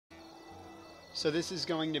So this is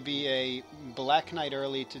going to be a Black Knight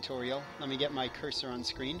early tutorial. Let me get my cursor on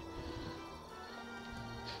screen.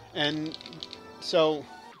 And so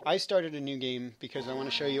I started a new game because I want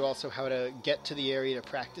to show you also how to get to the area to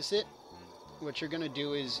practice it. What you're going to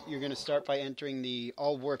do is you're going to start by entering the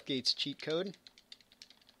All Warp Gates cheat code,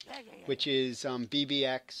 which is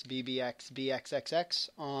BBX, BBX, BXXX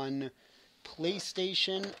on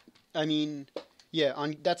PlayStation.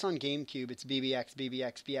 That's on GameCube. It's BBX,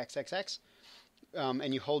 BBX, BXXX.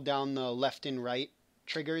 And you hold down the left and right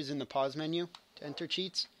triggers in the pause menu to enter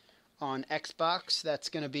cheats. On Xbox, that's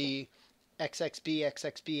going to be XXB,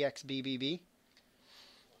 XXB, XBBB.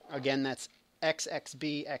 Again, that's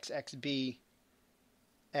XXB, XXB,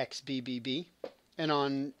 XBBB. And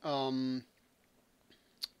on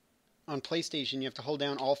PlayStation, you have to hold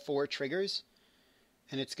down all four triggers,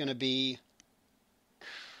 and it's going to be...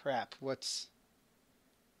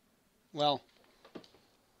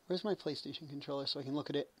 where's my PlayStation controller so I can look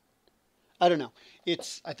at it? I don't know.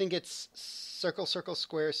 I think it's circle, circle,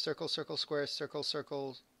 square, circle, circle, square, circle,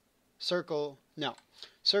 circle, circle, no.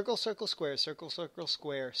 Circle, circle, square, circle, circle,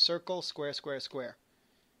 square, circle, square, square, square.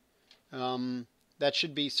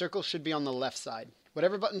 Circle should be on the left side.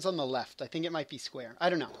 Whatever button's on the left, I think it might be square. I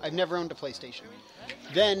don't know. I've never owned a PlayStation.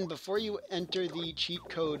 Then, before you enter the cheat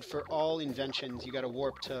code for all inventions, you gotta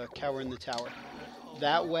warp to Cower in the Tower.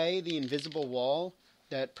 That way, the invisible wall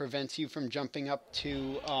that prevents you from jumping up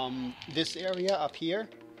to this area up here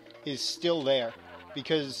is still there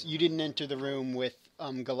because you didn't enter the room with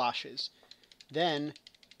galoshes. Then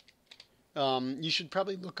you should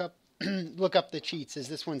probably look up the cheats, as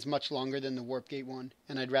this one's much longer than the Warp Gate one,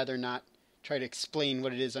 and I'd rather not try to explain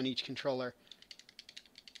what it is on each controller.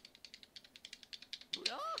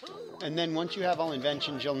 And then once you have all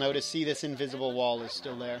inventions, you'll notice, see, this invisible wall is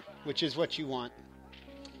still there, which is what you want.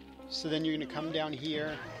 So then you're going to come down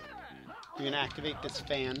here, you're going to activate this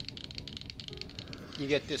fan. You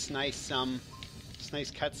get this nice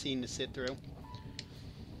cutscene to sit through.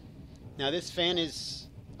 Now this fan is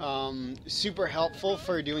super helpful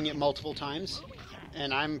for doing it multiple times,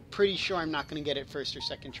 and I'm pretty sure I'm not going to get it first or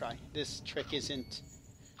second try. This trick isn't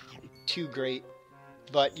too great,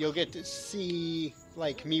 but you'll get to see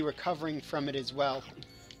like me recovering from it as well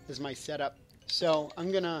as my setup. So I'm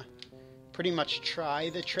going to pretty much try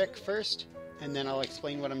the trick first, and then I'll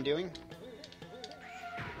explain what I'm doing.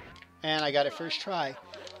 And I got it first try.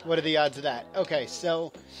 What are the odds of that? Okay,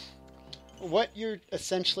 so what you're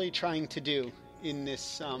essentially trying to do in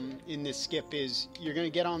this skip is you're going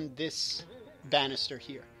to get on this banister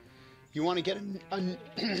here. You want to get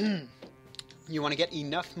you want to get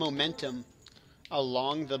enough momentum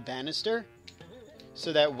along the banister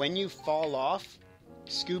so that when you fall off,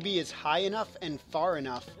 Scooby is high enough and far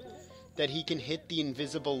enough that he can hit the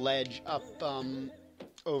invisible ledge up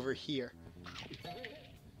over here.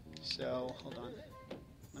 So, hold on.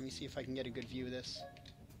 Let me see if I can get a good view of this.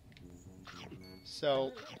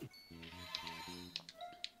 So,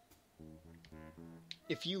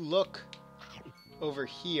 if you look over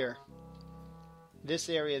here, this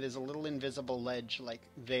area, there's a little invisible ledge like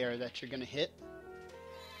there that you're going to hit.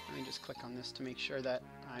 Let me just click on this to make sure that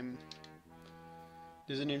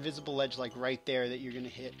there's an invisible ledge like right there that you're going to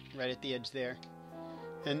hit, right at the edge there.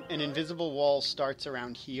 And an invisible wall starts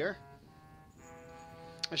around here.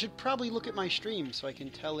 I should probably look at my stream so I can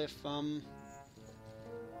tell if I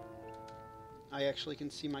actually can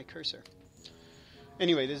see my cursor.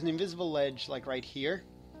 Anyway, there's an invisible ledge like right here.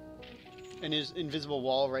 And there's an invisible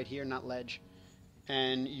wall right here, not ledge.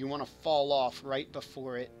 And you want to fall off right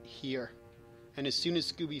before it here. And as soon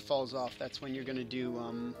as Scooby falls off, that's when you're going to do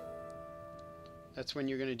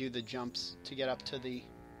the jumps to get up to the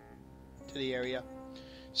area.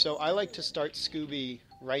 So I like to start Scooby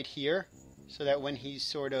right here, so that when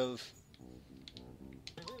he's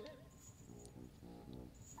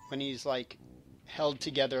like held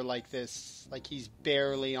together like this, like he's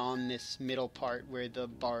barely on this middle part where the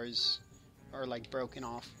bars are like broken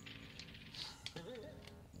off.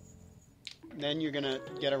 Then you're gonna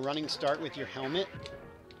get a running start with your helmet,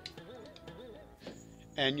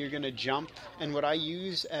 and you're gonna jump. And what I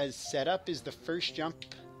use as setup is the first jump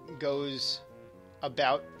goes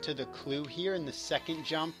about to the clue here, and the second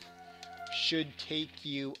jump should take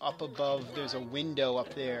you up above. There's a window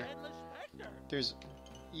up there.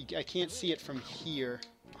 I can't see it from here.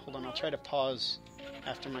 Hold on, I'll try to pause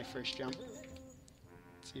after my first jump.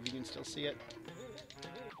 See if you can still see it.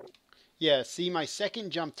 Yeah, see, my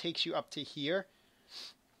second jump takes you up to here.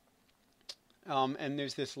 And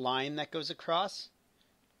there's this line that goes across.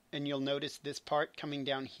 And you'll notice this part coming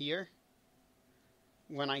down here.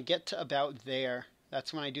 When I get to about there,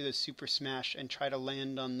 that's when I do the super smash and try to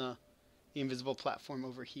land on the the invisible platform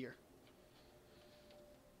over here.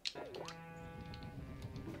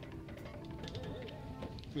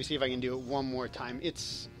 Let me see if I can do it one more time.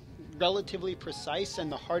 It's relatively precise,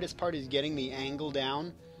 and the hardest part is getting the angle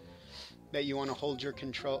down that you want to hold your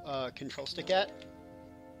control stick at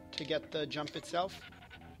to get the jump itself.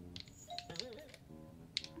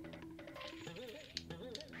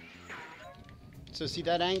 So see,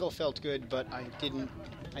 that angle felt good, but I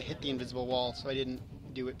hit the invisible wall, so I didn't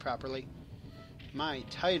do it properly. My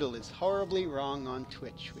title is horribly wrong on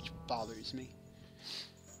Twitch, which bothers me.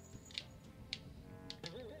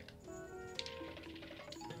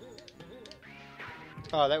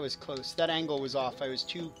 Oh, that was close. That angle was off. I was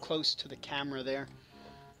too close to the camera there.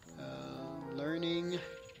 Learning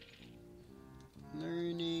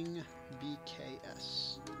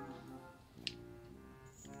BKS.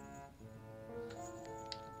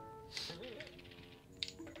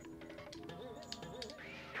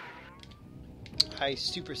 I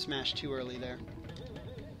super smashed too early there.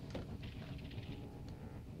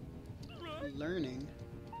 Learning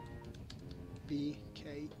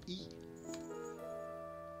BKE.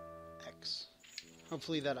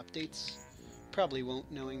 Hopefully that updates. Probably won't,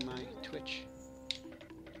 knowing my Twitch.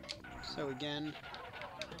 So again,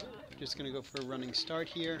 just gonna go for a running start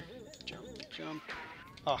here. Jump, jump.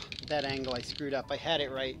 Oh, that angle I screwed up. I had it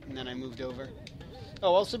right, and then I moved over.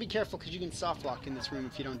 Oh, also be careful, because you can soft lock in this room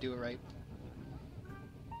if you don't do it right.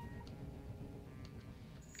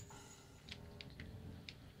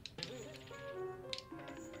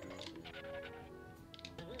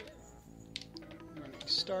 Running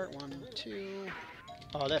start, 1, 2.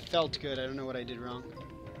 Oh, that felt good. I don't know what I did wrong.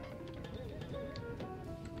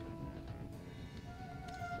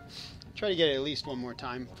 Try to get it at least one more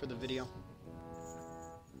time for the video.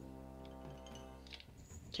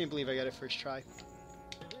 Can't believe I got it first try.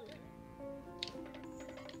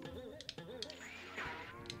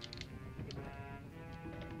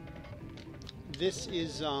 This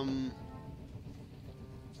is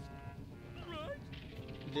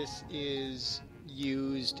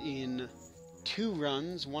used in 2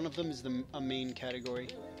 runs. One of them is a main category.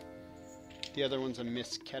 The other one's a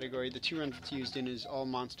miss category. The 2 runs it's used in is all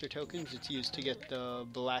monster tokens. It's used to get the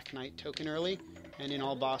Black Knight token early, and in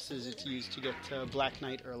all bosses it's used to get Black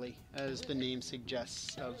Knight early, as the name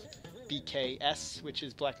suggests, of BKS, which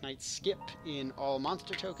is Black Knight skip in all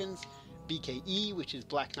monster tokens, BKE, which is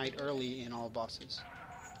Black Knight early in all bosses.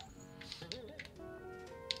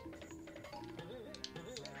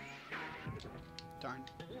 Darn.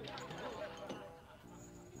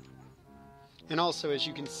 And also, as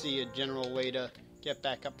you can see, a general way to get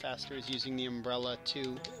back up faster is using the umbrella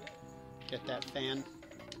to get that fan.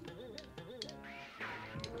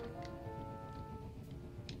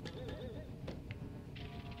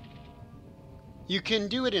 You can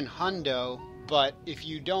do it in Hundo, but if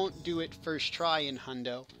you don't do it first try in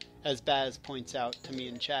Hundo, as Baz points out to me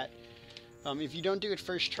in chat, if you don't do it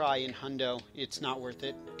first try in Hundo, it's not worth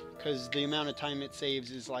it, because the amount of time it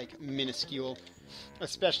saves is like minuscule.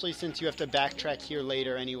 Especially since you have to backtrack here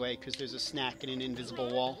later anyway, because there's a snack in an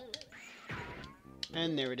invisible wall.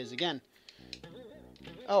 And there it is again.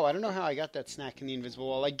 Oh, I don't know how I got that snack in the invisible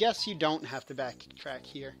wall. I guess you don't have to backtrack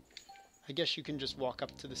here. I guess you can just walk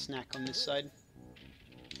up to the snack on this side.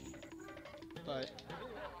 But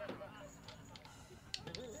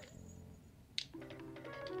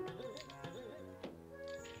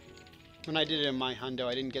when I did it in my Hundo,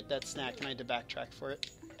 I didn't get that snack and I had to backtrack for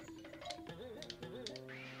it.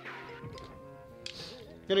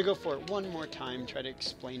 I'm gonna go for it one more time, try to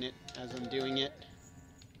explain it as I'm doing it.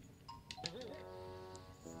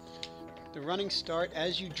 The running start,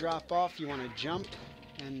 as you drop off, you want to jump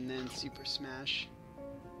and then super smash.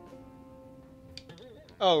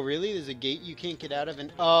 Oh, really? There's a gate you can't get out of?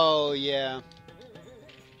 And oh, yeah.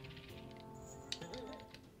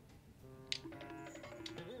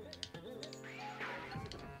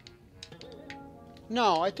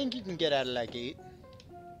 No, I think you can get out of that gate.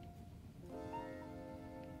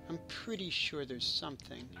 I'm pretty sure there's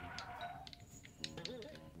something.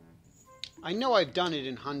 I know I've done it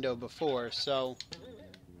in Hundo before, so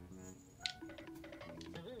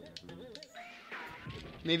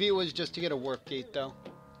maybe it was just to get a warp gate, though.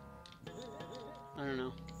 I don't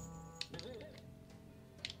know.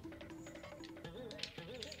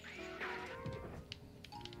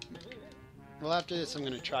 Well, after this, I'm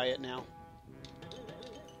going to try it now,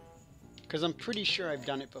 because I'm pretty sure I've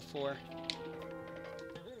done it before.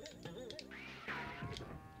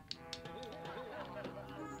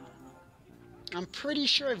 I'm pretty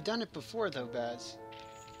sure I've done it before, though, Baz.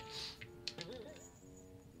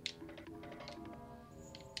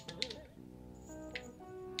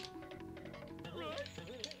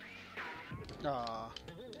 Aw.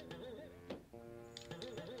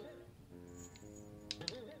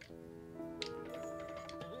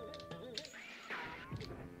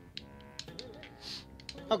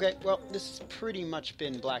 Okay, well, this has pretty much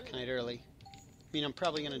been Black Knight early. I mean, I'm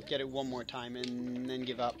probably going to get it one more time and then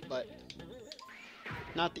give up, but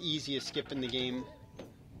not the easiest skip in the game.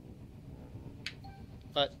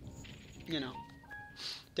 But, you know,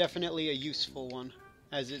 definitely a useful one,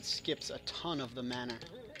 as it skips a ton of the mana.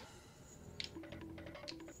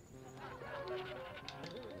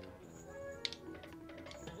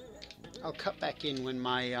 I'll cut back in when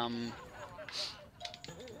my,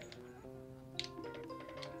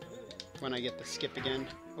 when I get the skip again,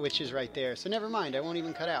 which is right there. So never mind, I won't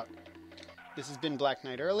even cut out. This has been Black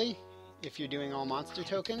Knight early. If you're doing all monster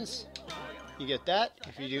tokens, you get that.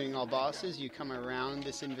 If you're doing all bosses, you come around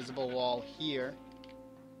this invisible wall here.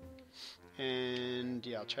 And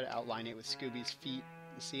yeah, I'll try to outline it with Scooby's feet.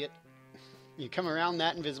 You see it? You come around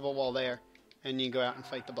that invisible wall there, and you go out and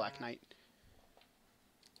fight the Black Knight.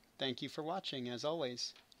 Thank you for watching, as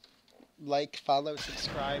always. Like, follow,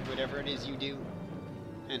 subscribe, whatever it is you do.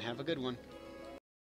 And have a good one.